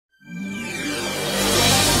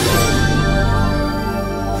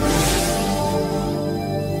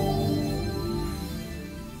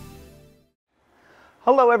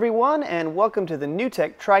Hello everyone, and welcome to the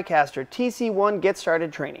NewTek TriCaster TC1 Get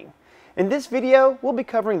Started training. In this video, we'll be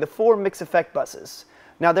covering the 4 mix effect buses.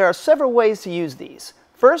 Now there are several ways to use these.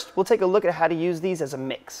 First, we'll take a look at how to use these as a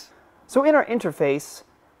mix. So in our interface,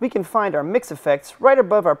 we can find our mix effects right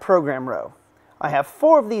above our program row. I have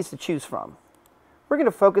 4 of these to choose from. We're going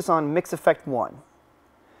to focus on mix effect 1.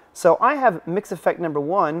 So I have mix effect number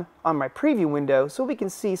 1 on my preview window so we can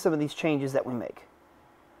see some of these changes that we make.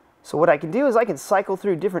 So what I can do is I can cycle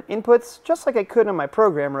through different inputs just like I could on my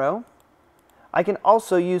program row. I can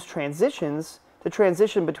also use transitions to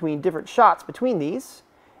transition between different shots between these.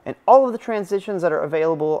 And all of the transitions that are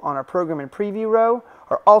available on our program and preview row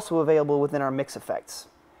are also available within our mix effects.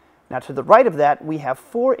 Now to the right of that, we have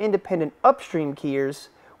 4 independent upstream keyers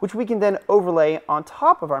which we can then overlay on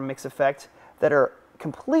top of our mix effect that are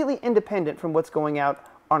completely independent from what's going out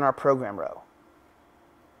on our program row.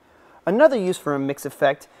 Another use for a mix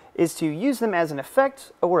effect is to use them as an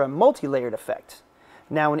effect or a multi-layered effect.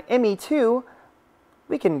 Now in ME2,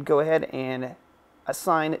 we can go ahead and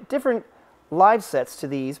assign different live sets to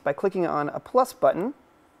these by clicking on a plus button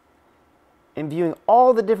and viewing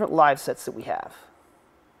all the different live sets that we have.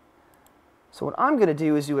 So what I'm going to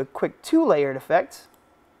do is do a quick 2-layered effect.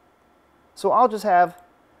 So I'll just have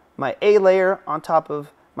my A layer on top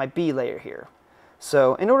of my B layer here.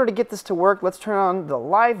 So in order to get this to work, let's turn on the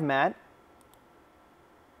live mat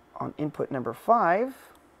on input number 5.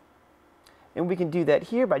 And we can do that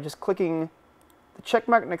here by just clicking the check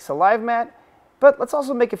mark next to live mat. But let's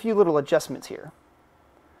also make a few little adjustments here.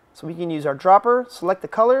 So we can use our dropper, select the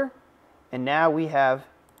color, and now we have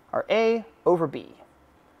our A over B.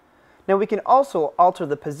 Now we can also alter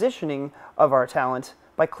the positioning of our talent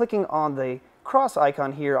by clicking on the cross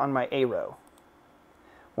icon here on my A row.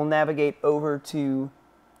 We'll navigate over to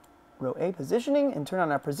row A positioning and turn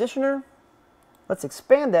on our positioner. Let's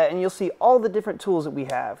expand that and you'll see all the different tools that we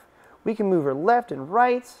have. We can move her left and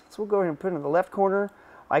right, so we'll go ahead and put it in the left corner.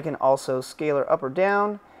 I can also scale her up or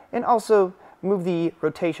down and also move the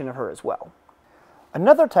rotation of her as well.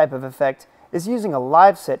 Another type of effect is using a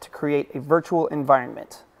live set to create a virtual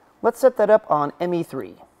environment. Let's set that up on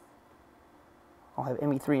ME3. I'll have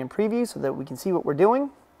ME3 in preview so that we can see what we're doing.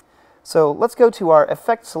 So let's go to our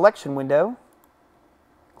effect selection window,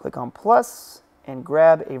 click on plus, and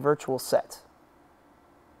grab a virtual set.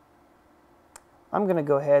 I'm going to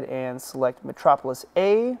go ahead and select Metropolis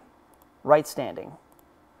A, right standing.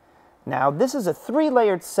 Now this is a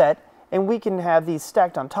 3-layered set and we can have these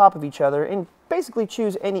stacked on top of each other and basically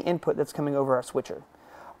choose any input that's coming over our switcher.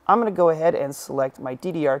 I'm going to go ahead and select my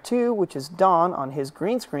DDR2, which is Don on his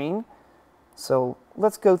green screen. So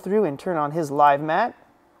let's go through and turn on his live mat.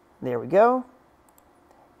 There we go.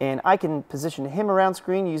 And I can position him around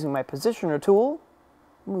screen using my positioner tool.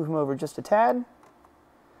 Move him over just a tad.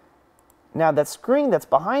 Now that screen that's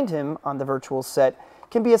behind him on the virtual set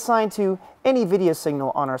can be assigned to any video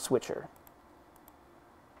signal on our switcher.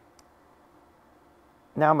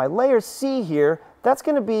 Now my layer C here, that's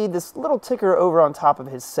going to be this little ticker over on top of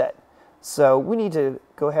his set. So we need to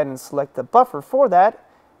go ahead and select the buffer for that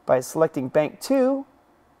by selecting bank 2,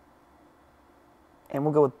 and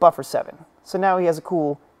we'll go with buffer 7. So now he has a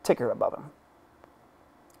cool ticker above him.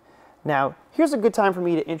 Now here's a good time for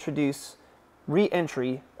me to introduce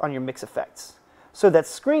re-entry on your mix effects. So that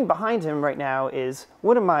screen behind him right now is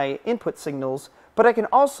one of my input signals, but I can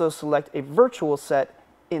also select a virtual set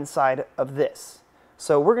inside of this.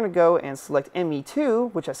 So we're going to go and select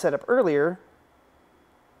ME2, which I set up earlier,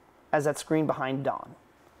 as that screen behind Don.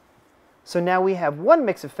 So now we have one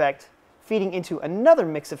mix effect feeding into another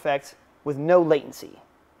mix effect with no latency.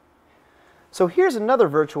 So here's another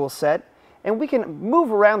virtual set, and we can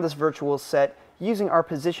move around this virtual set using our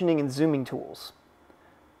positioning and zooming tools.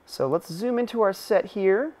 So let's zoom into our set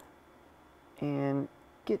here and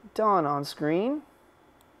get Don on screen.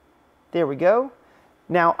 There we go.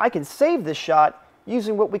 Now I can save this shot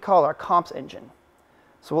using what we call our comps engine.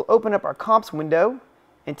 So we'll open up our comps window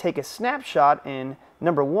and take a snapshot in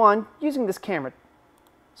number 1 using this camera.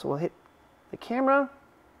 So we'll hit the camera,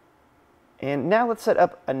 and now let's set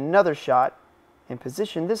up another shot and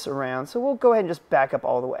position this around. So we'll go ahead and just back up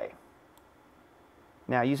all the way.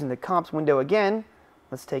 Now using the comps window again,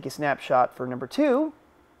 let's take a snapshot for number 2.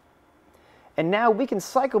 And now we can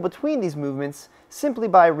cycle between these movements simply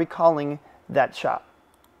by recalling that shot.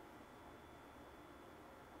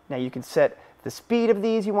 Now you can set the speed of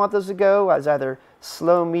these you want those to go as either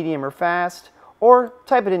slow, medium, or fast, or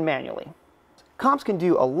type it in manually. Comps can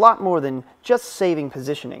do a lot more than just saving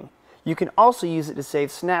positioning. You can also use it to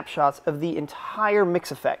save snapshots of the entire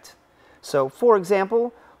mix effect. So for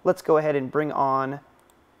example, let's go ahead and bring on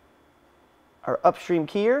our upstream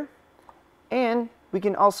keyer, and we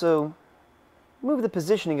can also move the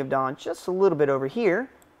positioning of Dawn just a little bit over here,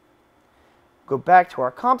 go back to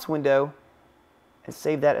our comps window, and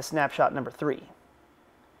save that as snapshot number 3.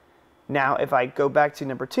 Now if I go back to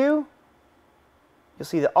number 2, you'll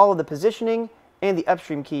see that all of the positioning and the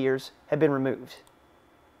upstream keyers have been removed.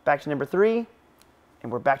 Back to number 3,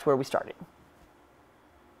 and we're back to where we started.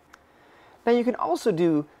 Now you can also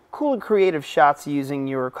do cool and creative shots using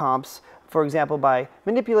your comps, for example by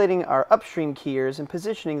manipulating our upstream keyers and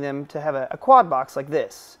positioning them to have a quad box like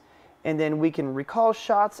this. And then we can recall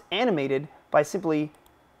shots animated by simply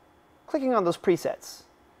clicking on those presets.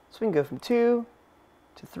 So we can go from 2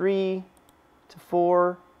 to 3 to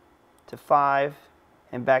 4 to 5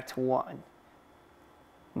 and back to 1.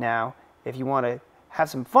 Now if you want to have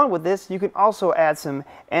some fun with this, you can also add some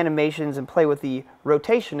animations and play with the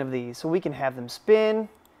rotation of these. So we can have them spin,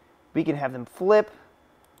 we can have them flip,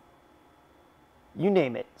 you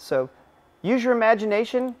name it. So use your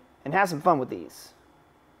imagination and have some fun with these.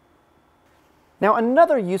 Now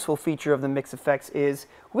another useful feature of the mix effects is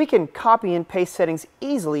we can copy and paste settings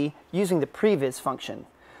easily using the previs function.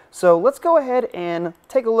 So let's go ahead and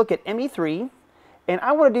take a look at ME3, and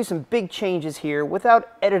I want to do some big changes here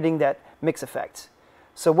without editing that mix effect.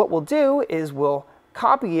 So what we'll do is we'll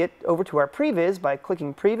copy it over to our previs by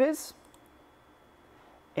clicking previs.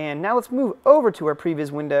 And now let's move over to our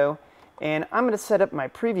previs window, and I'm going to set up my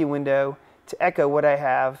preview window to echo what I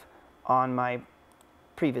have on my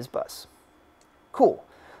previs bus. Cool.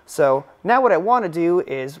 So now what I want to do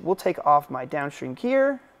is we'll take off my downstream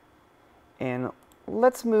keyer, and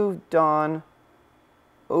let's move Dawn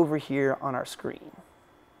over here on our screen.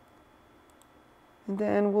 And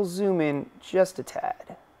then we'll zoom in just a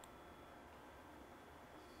tad.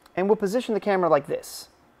 And we'll position the camera like this.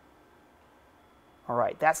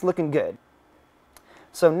 Alright, that's looking good.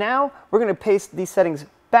 So now we're going to paste these settings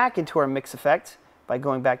back into our mix effect by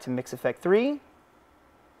going back to mix effect 3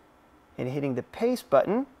 and hitting the paste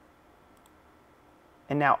button.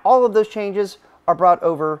 And now all of those changes are brought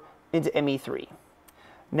over into ME3.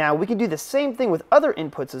 Now we can do the same thing with other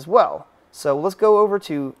inputs as well. So let's go over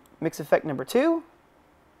to mix effect number 2.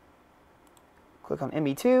 Click on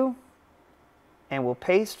ME2, and we'll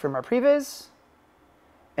paste from our previs,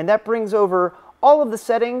 and that brings over all of the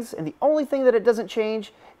settings, and the only thing that it doesn't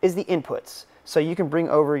change is the inputs. So you can bring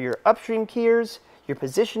over your upstream keyers, your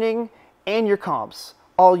positioning, and your comps,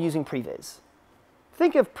 all using previs.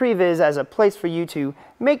 Think of previs as a place for you to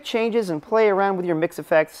make changes and play around with your mix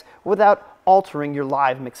effects without altering your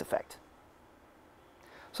live mix effect.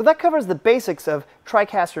 So that covers the basics of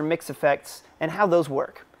TriCaster mix effects and how those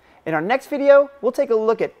work. In our next video, we'll take a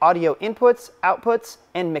look at audio inputs, outputs,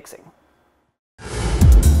 and mixing.